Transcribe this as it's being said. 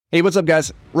Hey, what's up,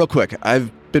 guys? Real quick,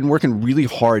 I've been working really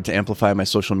hard to amplify my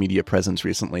social media presence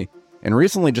recently, and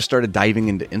recently just started diving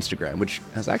into Instagram, which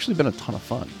has actually been a ton of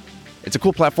fun. It's a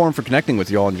cool platform for connecting with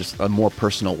y'all in just a more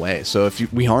personal way. So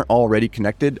if we aren't already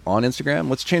connected on Instagram,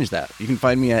 let's change that. You can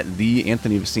find me at the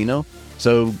Anthony Vicino.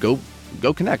 So go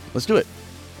connect. Let's do it.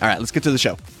 All right, let's get to the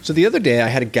show. So the other day I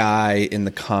had a guy in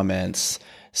the comments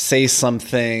say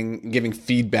something, giving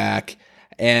feedback,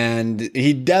 and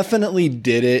he definitely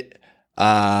did it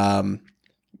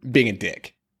being a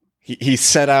dick. He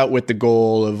set out with the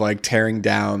goal of like tearing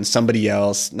down somebody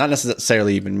else, not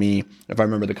necessarily even me. If I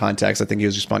remember the context, I think he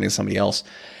was responding to somebody else,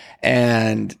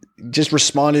 and just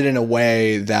responded in a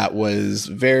way that was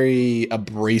very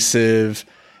abrasive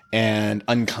and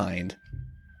unkind.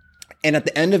 And at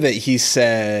the end of it, he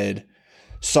said,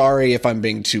 "Sorry if I'm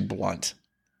being too blunt."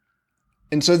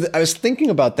 And so I was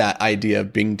thinking about that idea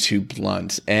of being too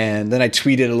blunt. And then I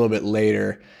tweeted a little bit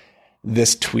later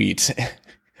this tweet.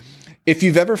 If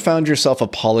you've ever found yourself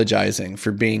apologizing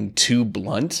for being too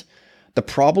blunt, the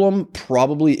problem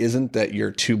probably isn't that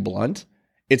you're too blunt.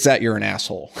 It's that you're an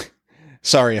asshole.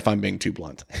 Sorry if I'm being too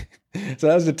blunt. So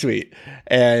that was the tweet.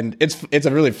 And it's a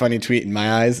really funny tweet in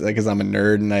my eyes, because I'm a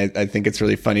nerd, and I think it's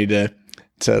really funny to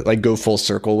like go full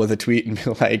circle with a tweet and be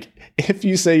like, if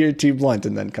you say you're too blunt,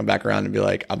 and then come back around and be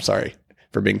like, I'm sorry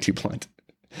for being too blunt.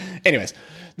 Anyways,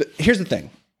 here's the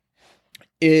thing.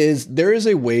 There is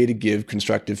a way to give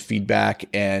constructive feedback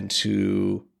and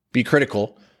to be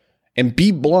critical and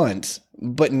be blunt,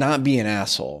 but not be an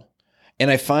asshole. And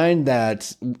I find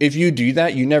that if you do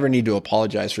that, you never need to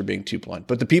apologize for being too blunt.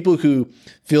 But the people who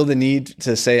feel the need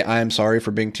to say, I'm sorry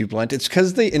for being too blunt, it's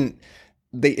because they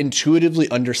intuitively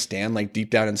understand, like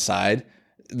deep down inside,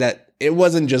 that it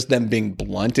wasn't just them being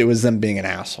blunt, it was them being an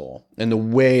asshole and the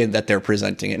way that they're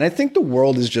presenting it. And I think the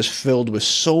world is just filled with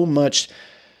so much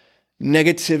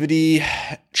negativity,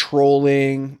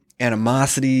 trolling,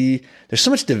 animosity. There's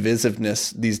so much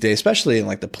divisiveness these days, especially in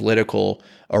like the political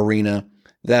arena,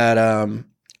 that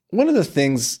one of the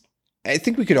things I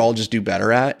think we could all just do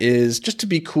better at is just to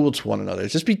be cool to one another,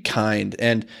 just be kind,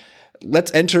 and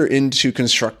let's enter into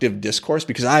constructive discourse,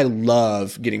 because I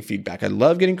love getting feedback. I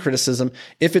love getting criticism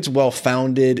if it's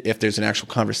well-founded, if there's an actual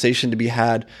conversation to be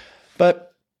had. But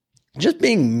just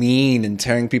being mean and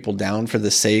tearing people down for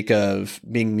the sake of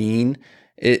being mean,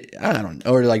 I don't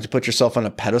know, or like to put yourself on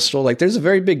a pedestal. Like, there's a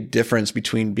very big difference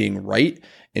between being right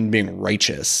and being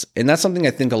righteous. And that's something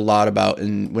I think a lot about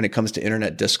when it comes to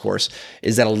internet discourse,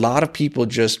 is that a lot of people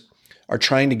just are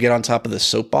trying to get on top of the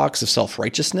soapbox of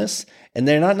self-righteousness, and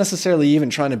they're not necessarily even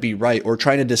trying to be right or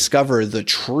trying to discover the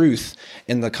truth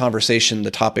in the conversation,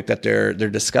 the topic that they're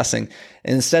discussing.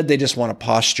 And instead, they just want to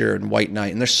posture and white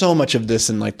knight. And there's so much of this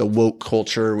in like the woke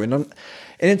culture. And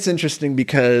it's interesting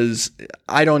because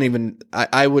I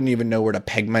wouldn't even know where to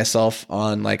peg myself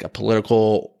on like a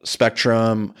political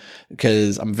spectrum,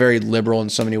 because I'm very liberal in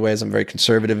so many ways. I'm very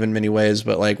conservative in many ways.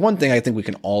 But like, one thing I think we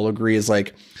can all agree is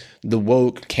like, the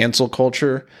woke cancel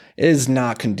culture is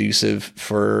not conducive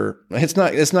for, it's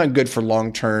not good for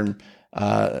long-term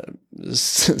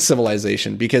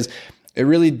civilization, because it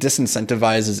really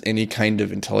disincentivizes any kind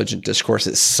of intelligent discourse.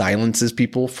 It silences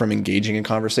people from engaging in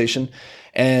conversation.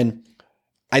 And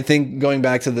I think, going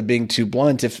back to the being too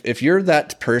blunt, if you're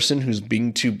that person who's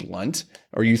being too blunt,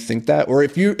 or you think that, or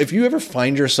if you ever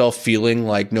find yourself feeling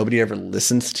like nobody ever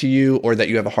listens to you, or that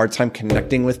you have a hard time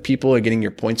connecting with people or getting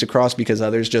your points across because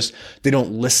others they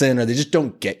don't listen, or they just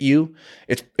don't get you,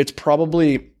 it's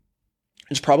probably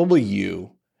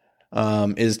you.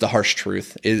 Is the harsh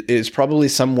truth. It's probably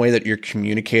some way that you're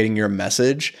communicating your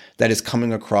message that is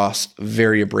coming across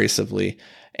very abrasively.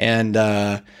 And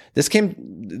I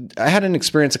had an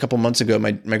experience a couple months ago.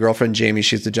 My girlfriend, Jamie,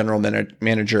 she's the general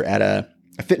manager at a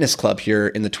fitness club here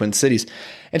in the Twin Cities.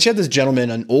 And she had this gentleman,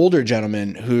 an older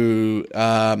gentleman, who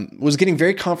was getting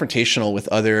very confrontational with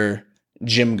other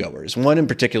gym goers. One in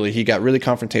particular, he got really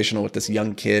confrontational with this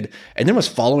young kid, and then was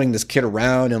following this kid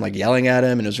around and like yelling at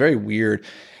him. And it was very weird.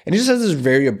 And he just has this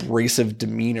very abrasive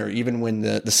demeanor, even when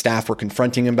the staff were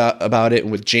confronting him about it.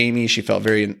 And with Jamie, she felt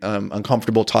very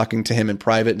uncomfortable talking to him in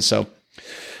private. And so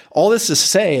all this to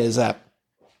say is that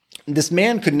this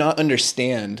man could not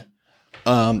understand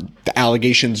the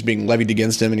allegations being levied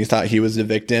against him. And he thought he was the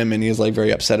victim, and he was like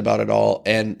very upset about it all.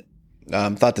 And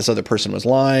thought this other person was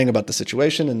lying about the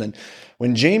situation. And then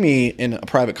when Jamie, in a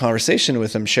private conversation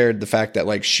with him, shared the fact that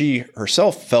like she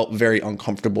herself felt very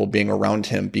uncomfortable being around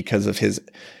him because of his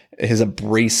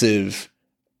abrasive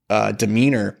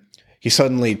demeanor, he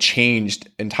suddenly changed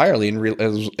entirely, and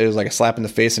it was like a slap in the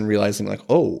face, and realizing like,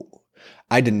 oh,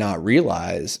 I did not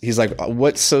realize. He's like,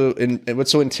 what's so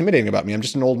intimidating about me? I'm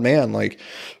just an old man. Like,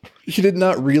 he did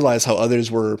not realize how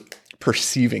others were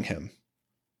perceiving him.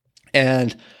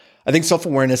 And I think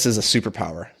self-awareness is a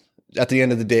superpower. At the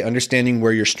end of the day, understanding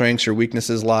where your strengths or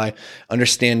weaknesses lie,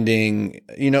 understanding,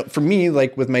 for me,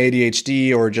 like with my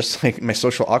ADHD or just like my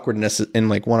social awkwardness in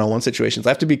like one-on-one situations,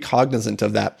 I have to be cognizant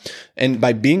of that. And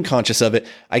by being conscious of it,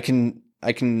 I can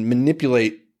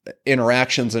manipulate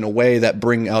interactions in a way that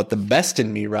bring out the best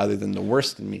in me rather than the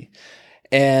worst in me.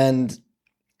 And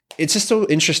it's just so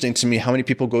interesting to me how many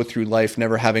people go through life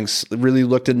never having really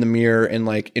looked in the mirror and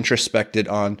like introspected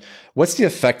on what's the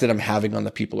effect that I'm having on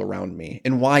the people around me.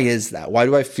 And why is that? Why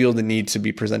do I feel the need to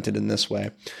be presented in this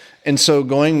way? And so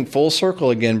going full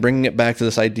circle again, bringing it back to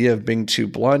this idea of being too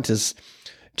blunt is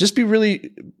just be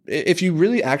really, if you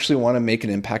really actually want to make an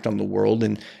impact on the world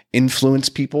and influence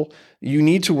people, you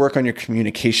need to work on your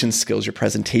communication skills, your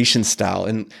presentation style,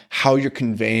 and how you're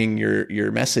conveying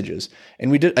your messages.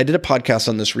 And I did a podcast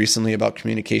on this recently about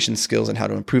communication skills and how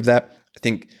to improve that. I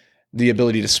think the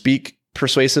ability to speak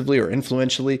persuasively or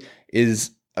influentially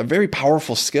is a very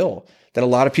powerful skill that a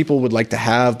lot of people would like to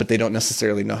have, but they don't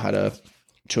necessarily know how to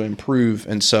improve.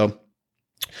 And so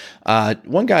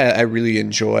one guy I really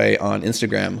enjoy on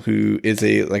Instagram who is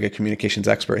a communications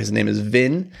expert, his name is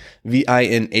Vinh,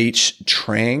 V-I-N-H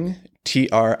Trang,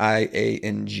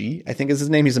 Triang, I think is his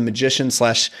name. He's a magician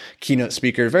 / keynote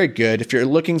speaker. Very good. If you're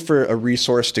looking for a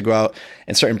resource to go out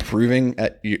and start improving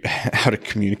at how to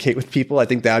communicate with people, I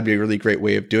think that would be a really great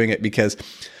way of doing it, because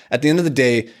at the end of the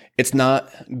day, it's not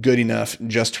good enough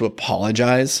just to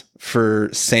apologize for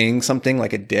saying something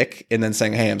like a dick and then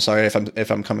saying, "Hey, I'm sorry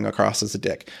if I'm coming across as a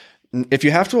dick." If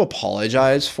you have to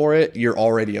apologize for it, you're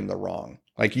already in the wrong.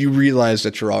 Like, you realize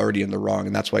that you're already in the wrong,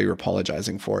 and that's why you're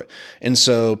apologizing for it. And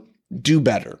so do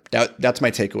better. That's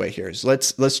my takeaway here. Is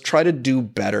let's try to do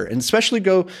better, and especially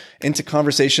go into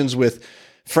conversations with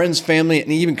friends, family, and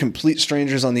even complete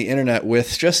strangers on the internet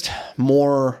with just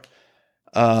more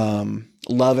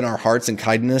love in our hearts and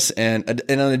kindness and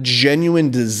a genuine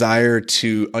desire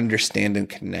to understand and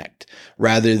connect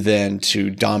rather than to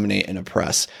dominate and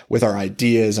oppress with our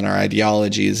ideas and our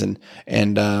ideologies. And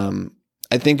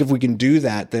I think if we can do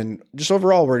that, then just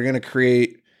overall, we're going to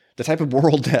create the type of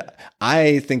world that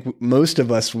I think most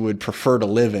of us would prefer to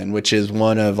live in, which is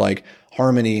one of like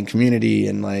harmony and community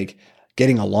and like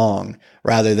getting along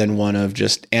rather than one of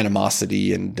just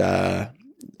animosity and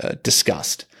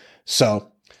disgust.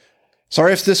 So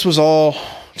sorry if this was all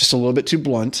just a little bit too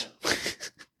blunt,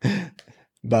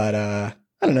 but I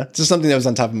don't know. It's just something that was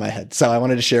on top of my head. So I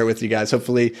wanted to share it with you guys.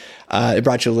 Hopefully it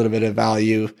brought you a little bit of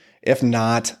value. If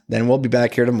not, then we'll be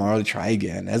back here tomorrow to try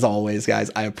again. As always,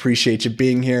 guys, I appreciate you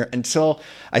being here. Until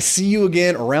I see you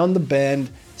again around the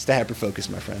bend, stay hyper-focused,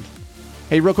 my friend.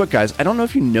 Hey, real quick, guys, I don't know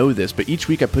if you know this, but each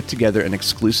week I put together an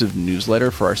exclusive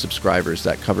newsletter for our subscribers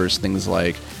that covers things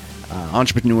like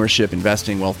entrepreneurship,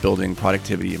 investing, wealth building,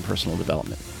 productivity, and personal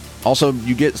development. Also,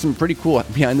 you get some pretty cool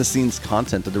behind-the-scenes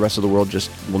content that the rest of the world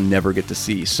just will never get to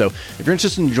see. So if you're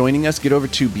interested in joining us, get over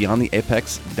to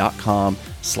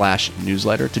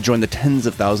beyondtheapex.com/newsletter to join the tens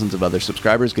of thousands of other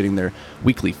subscribers getting their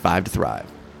weekly 5 to Thrive.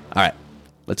 All right,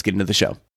 let's get into the show.